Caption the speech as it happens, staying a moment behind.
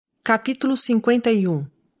Capítulo 51.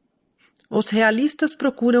 Os realistas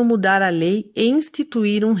procuram mudar a lei e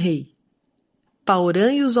instituir um rei.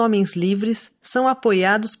 Paorã e os homens livres são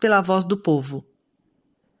apoiados pela voz do povo.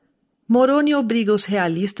 Moroni obriga os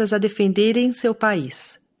realistas a defenderem seu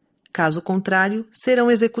país. Caso contrário, serão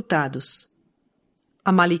executados.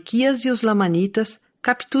 Amalequias e os lamanitas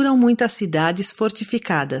capturam muitas cidades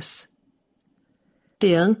fortificadas.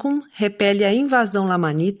 Teancum repele a invasão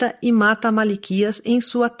lamanita e mata Amalequias em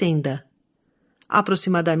sua tenda.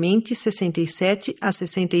 Aproximadamente 67 a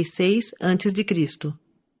 66 a.C.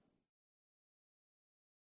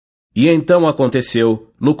 E então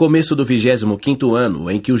aconteceu, no começo do 25º ano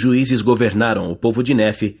em que os juízes governaram o povo de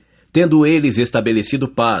Nefe, tendo eles estabelecido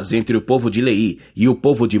paz entre o povo de Lei e o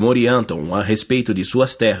povo de Morianton a respeito de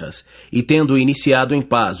suas terras, e tendo iniciado em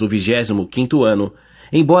paz o 25º ano,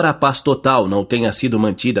 embora a paz total não tenha sido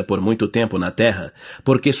mantida por muito tempo na terra,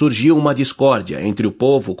 porque surgiu uma discórdia entre o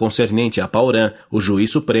povo concernente a Paorã, o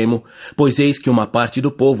juiz supremo, pois eis que uma parte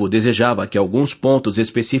do povo desejava que alguns pontos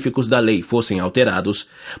específicos da lei fossem alterados,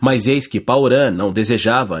 mas eis que Paorã não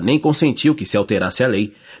desejava nem consentiu que se alterasse a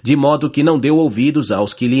lei, de modo que não deu ouvidos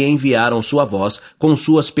aos que lhe enviaram sua voz com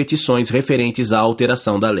suas petições referentes à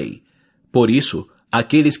alteração da lei. Por isso,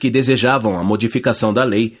 aqueles que desejavam a modificação da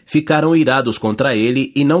lei ficaram irados contra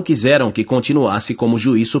ele e não quiseram que continuasse como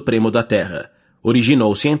juiz supremo da terra.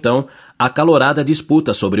 Originou-se então acalorada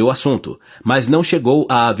disputa sobre o assunto, mas não chegou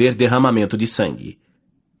a haver derramamento de sangue.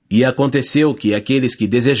 E aconteceu que aqueles que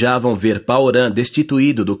desejavam ver Paorã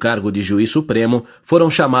destituído do cargo de juiz supremo foram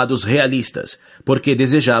chamados realistas, porque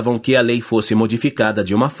desejavam que a lei fosse modificada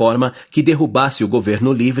de uma forma que derrubasse o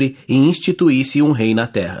governo livre e instituísse um rei na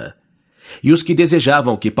terra. E os que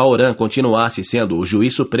desejavam que Paorã continuasse sendo o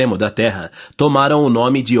juiz supremo da terra tomaram o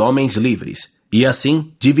nome de homens livres, e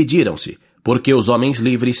assim dividiram-se, porque os homens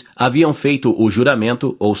livres haviam feito o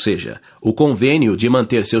juramento, ou seja, o convênio de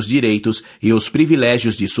manter seus direitos e os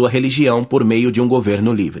privilégios de sua religião por meio de um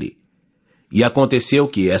governo livre. E aconteceu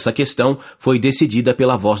que essa questão foi decidida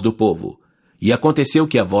pela voz do povo. E aconteceu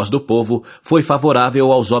que a voz do povo foi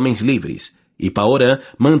favorável aos homens livres, e Paorã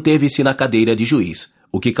manteve-se na cadeira de juiz,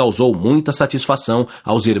 o que causou muita satisfação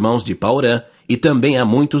aos irmãos de Paorã e também a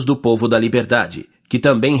muitos do povo da liberdade, que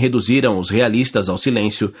também reduziram os realistas ao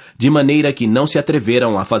silêncio, de maneira que não se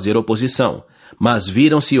atreveram a fazer oposição, mas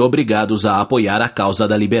viram-se obrigados a apoiar a causa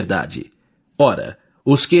da liberdade. Ora,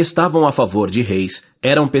 os que estavam a favor de reis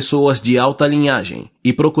eram pessoas de alta linhagem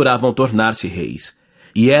e procuravam tornar-se reis,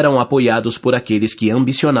 e eram apoiados por aqueles que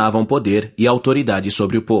ambicionavam poder e autoridade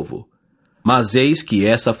sobre o povo. Mas eis que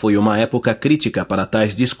essa foi uma época crítica para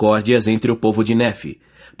tais discórdias entre o povo de Nefe,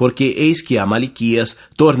 porque eis que Amalequias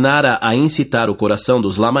tornara a incitar o coração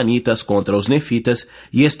dos lamanitas contra os nefitas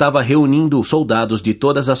e estava reunindo soldados de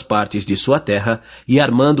todas as partes de sua terra e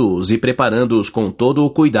armando-os e preparando-os com todo o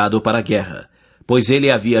cuidado para a guerra, pois ele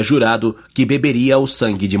havia jurado que beberia o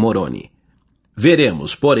sangue de Moroni.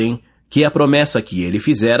 Veremos, porém, que a promessa que ele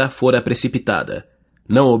fizera fora precipitada.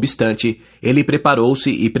 Não obstante, ele preparou-se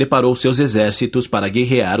e preparou seus exércitos para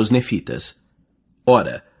guerrear os nefitas.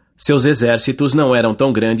 Ora, seus exércitos não eram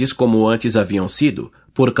tão grandes como antes haviam sido,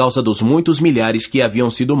 por causa dos muitos milhares que haviam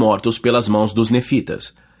sido mortos pelas mãos dos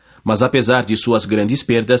nefitas. Mas apesar de suas grandes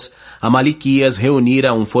perdas, Amalequias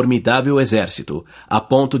reunira um formidável exército, a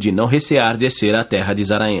ponto de não recear descer à terra de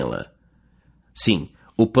Zaraenla. Sim,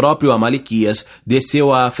 o próprio Amalequias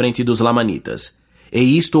desceu à frente dos lamanitas.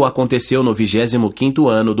 E isto aconteceu no 25º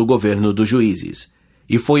ano do governo dos juízes.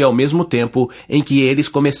 E foi ao mesmo tempo em que eles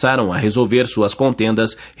começaram a resolver suas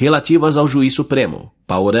contendas relativas ao juiz supremo,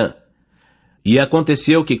 Paorã. E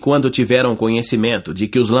aconteceu que quando tiveram conhecimento de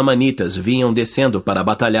que os lamanitas vinham descendo para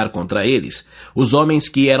batalhar contra eles, os homens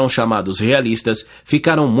que eram chamados realistas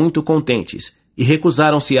ficaram muito contentes, e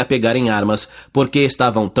recusaram-se a pegar em armas, porque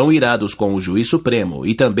estavam tão irados com o juiz supremo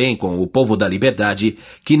e também com o povo da liberdade,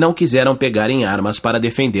 que não quiseram pegar em armas para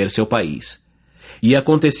defender seu país. E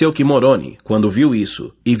aconteceu que Moroni, quando viu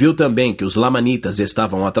isso, e viu também que os lamanitas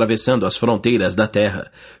estavam atravessando as fronteiras da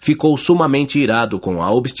terra, ficou sumamente irado com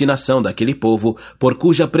a obstinação daquele povo, por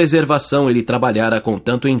cuja preservação ele trabalhara com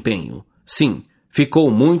tanto empenho. Sim,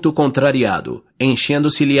 ficou muito contrariado,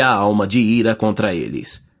 enchendo-se-lhe a alma de ira contra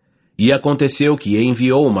eles. E aconteceu que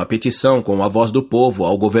enviou uma petição com a voz do povo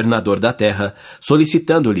ao governador da terra,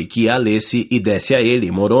 solicitando-lhe que a lesse e desse a ele,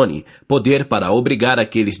 Moroni, poder para obrigar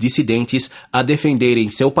aqueles dissidentes a defenderem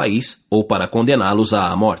seu país ou para condená-los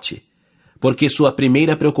à morte. Porque sua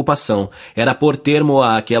primeira preocupação era pôr termo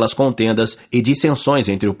a aquelas contendas e dissensões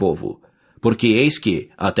entre o povo. Porque eis que,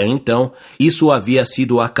 até então, isso havia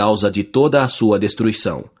sido a causa de toda a sua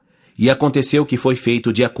destruição. E aconteceu que foi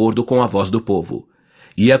feito de acordo com a voz do povo.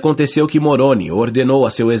 E aconteceu que Moroni ordenou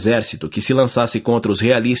a seu exército que se lançasse contra os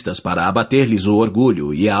realistas para abater-lhes o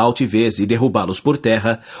orgulho e a altivez e derrubá-los por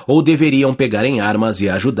terra, ou deveriam pegar em armas e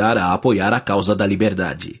ajudar a apoiar a causa da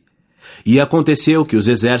liberdade. E aconteceu que os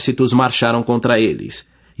exércitos marcharam contra eles,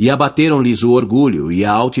 e abateram-lhes o orgulho e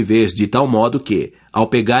a altivez de tal modo que, ao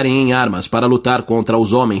pegarem em armas para lutar contra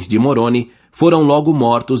os homens de Moroni, foram logo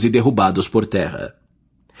mortos e derrubados por terra.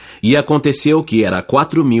 E aconteceu que era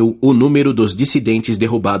 4.000 o número dos dissidentes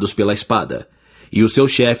derrubados pela espada, e os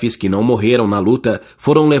seus chefes que não morreram na luta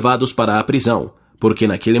foram levados para a prisão, porque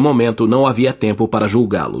naquele momento não havia tempo para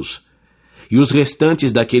julgá-los. E os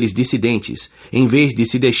restantes daqueles dissidentes, em vez de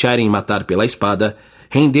se deixarem matar pela espada,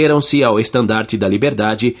 renderam-se ao estandarte da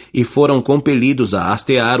liberdade e foram compelidos a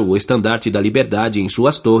hastear o estandarte da liberdade em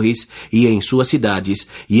suas torres e em suas cidades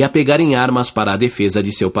e a pegarem armas para a defesa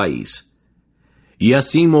de seu país. E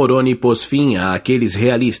assim Moroni pôs fim a aqueles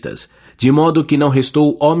realistas, de modo que não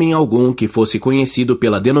restou homem algum que fosse conhecido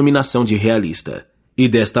pela denominação de realista. E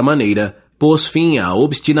desta maneira, pôs fim à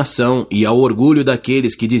obstinação e ao orgulho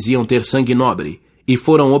daqueles que diziam ter sangue nobre, e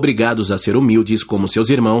foram obrigados a ser humildes como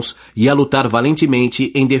seus irmãos e a lutar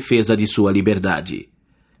valentemente em defesa de sua liberdade.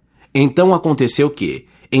 Então aconteceu que,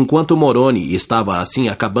 enquanto Moroni estava assim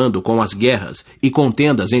acabando com as guerras e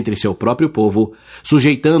contendas entre seu próprio povo,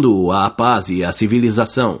 sujeitando-o à paz e à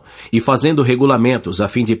civilização, e fazendo regulamentos a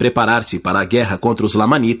fim de preparar-se para a guerra contra os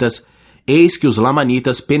lamanitas, eis que os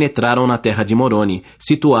lamanitas penetraram na terra de Moroni,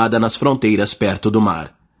 situada nas fronteiras perto do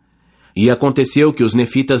mar. E aconteceu que os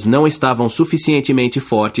nefitas não estavam suficientemente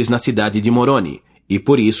fortes na cidade de Moroni, e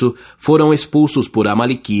por isso foram expulsos por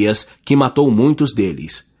Amalequias, que matou muitos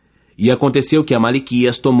deles. E aconteceu que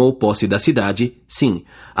Amalequias tomou posse da cidade, sim,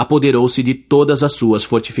 apoderou-se de todas as suas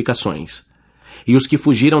fortificações. E os que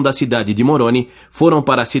fugiram da cidade de Moroni foram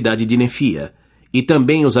para a cidade de Nefia, e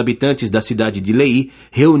também os habitantes da cidade de Lei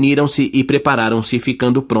reuniram-se e prepararam-se,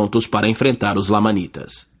 ficando prontos para enfrentar os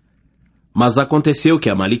lamanitas. Mas aconteceu que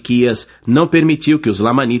Amalequias não permitiu que os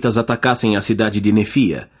lamanitas atacassem a cidade de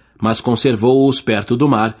Nefia, mas conservou-os perto do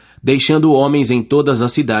mar, deixando homens em todas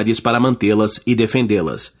as cidades para mantê-las e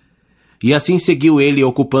defendê-las. E assim seguiu ele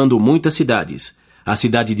ocupando muitas cidades, a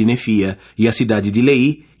cidade de Nefia, e a cidade de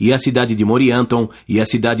Lei, e a cidade de Morianton, e a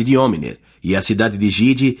cidade de Ómner, e a cidade de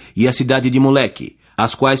Gide, e a cidade de Moleque,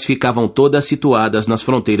 as quais ficavam todas situadas nas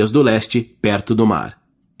fronteiras do leste, perto do mar.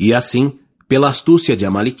 E assim, pela astúcia de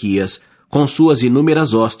Amalequias, com suas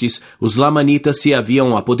inúmeras hostes, os lamanitas se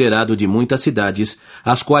haviam apoderado de muitas cidades,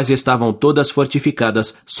 as quais estavam todas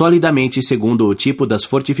fortificadas solidamente segundo o tipo das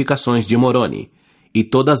fortificações de Moroni, e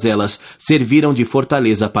todas elas serviram de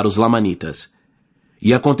fortaleza para os lamanitas.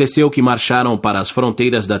 E aconteceu que marcharam para as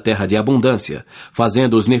fronteiras da terra de abundância,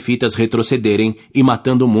 fazendo os nefitas retrocederem e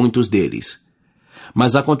matando muitos deles.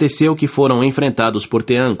 Mas aconteceu que foram enfrentados por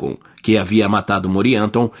Teancum, que havia matado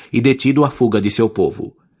Morianton e detido a fuga de seu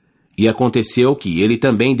povo. E aconteceu que ele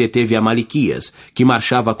também deteve Amalequias, que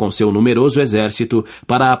marchava com seu numeroso exército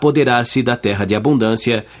para apoderar-se da terra de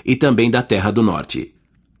abundância e também da terra do norte.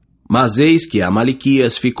 Mas eis que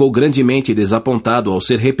Amalequias ficou grandemente desapontado ao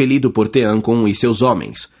ser repelido por Teancum e seus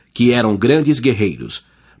homens, que eram grandes guerreiros,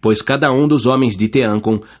 pois cada um dos homens de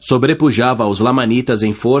Teancum sobrepujava aos lamanitas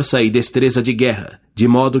em força e destreza de guerra, de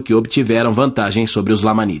modo que obtiveram vantagem sobre os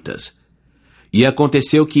lamanitas. E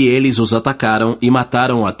aconteceu que eles os atacaram e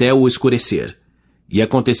mataram até o escurecer. E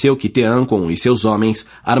aconteceu que Teancum e seus homens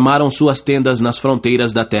armaram suas tendas nas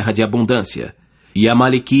fronteiras da terra de abundância, e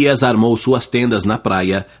Amalequias armou suas tendas na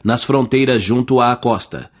praia, nas fronteiras junto à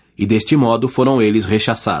costa, e deste modo foram eles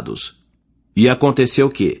rechaçados. E aconteceu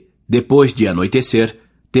que, depois de anoitecer,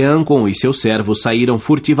 Teancum e seus servos saíram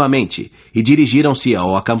furtivamente e dirigiram-se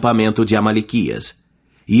ao acampamento de Amalequias.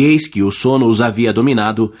 E eis que o sono os havia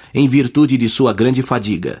dominado em virtude de sua grande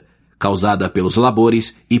fadiga, causada pelos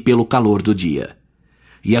labores e pelo calor do dia.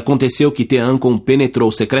 E aconteceu que Teancum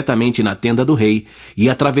penetrou secretamente na tenda do rei e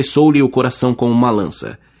atravessou-lhe o coração com uma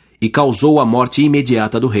lança, e causou a morte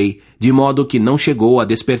imediata do rei, de modo que não chegou a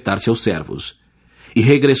despertar seus servos. E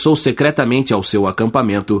regressou secretamente ao seu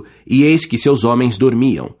acampamento, e eis que seus homens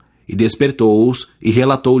dormiam, e despertou-os e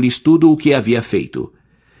relatou-lhes tudo o que havia feito.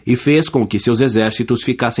 E fez com que seus exércitos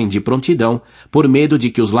ficassem de prontidão, por medo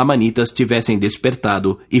de que os lamanitas tivessem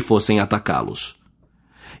despertado e fossem atacá-los.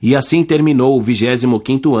 E assim terminou o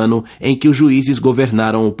 25º ano em que os juízes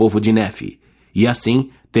governaram o povo de Nefe, e assim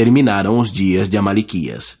terminaram os dias de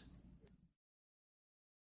Amalequias.